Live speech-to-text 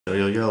Yo,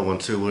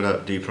 1-2, what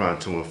up? D-Prime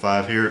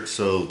 215 here.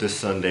 So this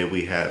Sunday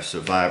we have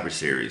Survivor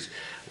Series.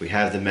 We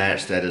have the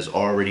match that is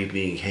already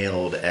being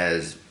hailed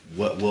as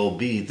what will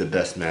be the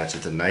best match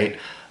of the night.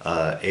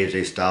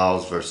 AJ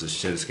Styles versus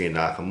Shinsuke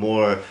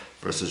Nakamura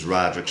versus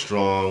Roderick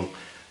Strong.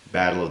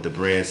 Battle of the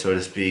brand, so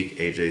to speak.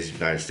 AJ's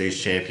United States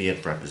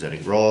Champion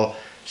representing Raw.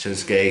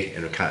 Shinsuke,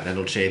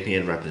 Intercontinental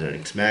Champion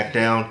representing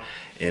SmackDown.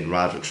 And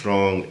Roderick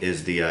Strong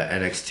is the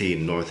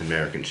NXT North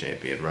American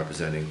Champion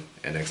representing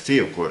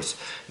NXT, of course.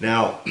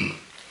 Now,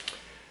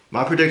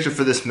 my prediction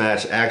for this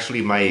match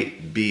actually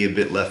might be a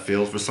bit left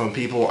field for some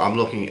people. I'm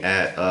looking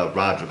at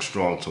Roderick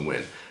Strong to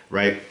win,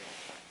 right?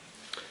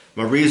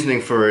 My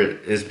reasoning for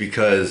it is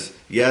because,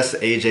 yes,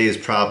 AJ is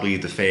probably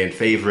the fan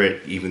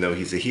favorite, even though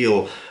he's a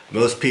heel.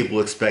 Most people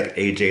expect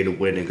AJ to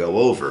win and go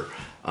over.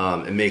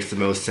 It makes the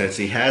most sense.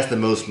 He has the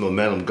most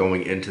momentum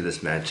going into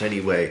this match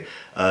anyway.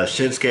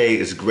 Shinsuke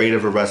is great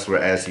of a wrestler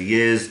as he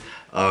is.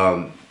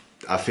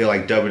 I feel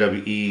like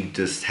WWE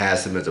just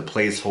has him as a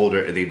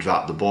placeholder and they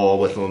drop the ball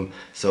with him.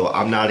 So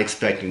I'm not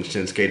expecting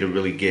Shinsuke to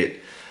really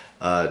get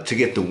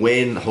the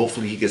win.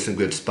 Hopefully he gets some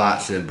good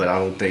spots in, but I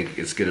don't think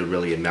it's going to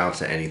really amount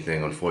to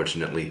anything,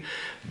 unfortunately.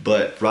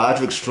 But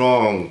Roderick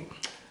Strong,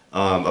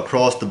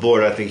 across the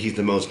board, I think he's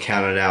the most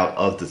counted out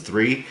of the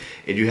three.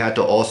 And you have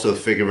to also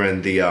figure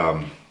in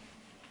the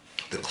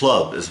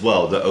club as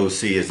well, the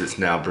OC as it's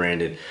now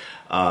branded.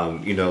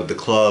 The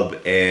club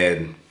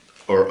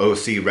or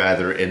OC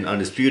rather, in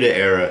Undisputed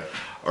Era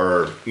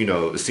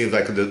it seems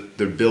like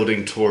they're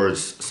building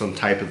towards some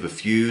type of a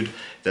feud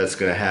that's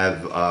going to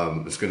have,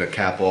 it's going to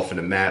cap off in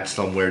a match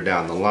somewhere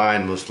down the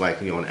line, most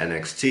likely on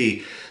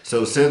NXT.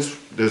 So since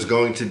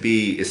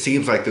it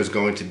seems like there's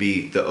going to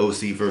be the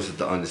OC versus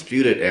the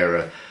Undisputed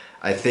Era,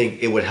 I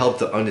think it would help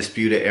the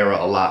Undisputed Era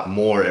a lot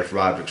more if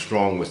Roderick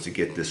Strong was to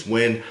get this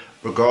win,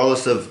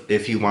 regardless of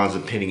if he winds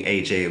up pinning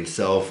AJ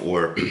himself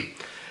or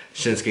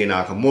Shinsuke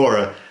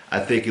Nakamura. I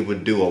think it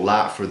would do a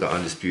lot for the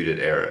Undisputed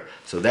Era.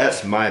 So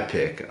that's my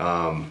pick.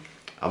 I'm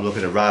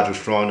looking at Roderick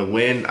Strong to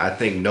win. I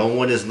think no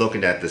one is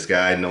looking at this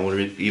guy. No one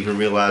even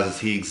realizes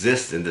he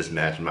exists in this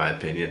match, in my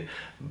opinion.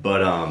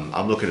 But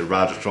I'm looking at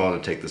Roderick Strong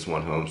to take this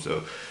one home.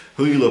 So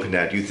who are you looking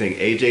at? Do you think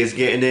AJ's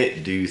getting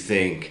it? Do you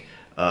think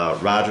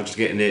Roderick's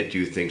getting it? Do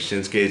you think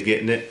Shinsuke's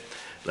getting it?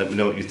 Let me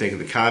know what you think in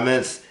the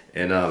comments.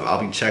 And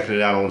I'll be checking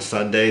it out on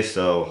Sunday.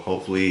 So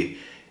hopefully,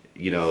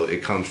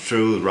 it comes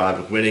true,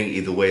 Roderick winning.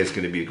 Either way, it's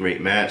going to be a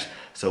great match.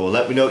 So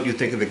let me know what you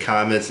think in the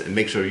comments, and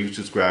make sure you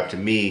subscribe to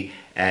me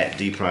at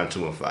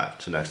DPrime215.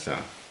 Till next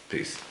time,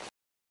 peace.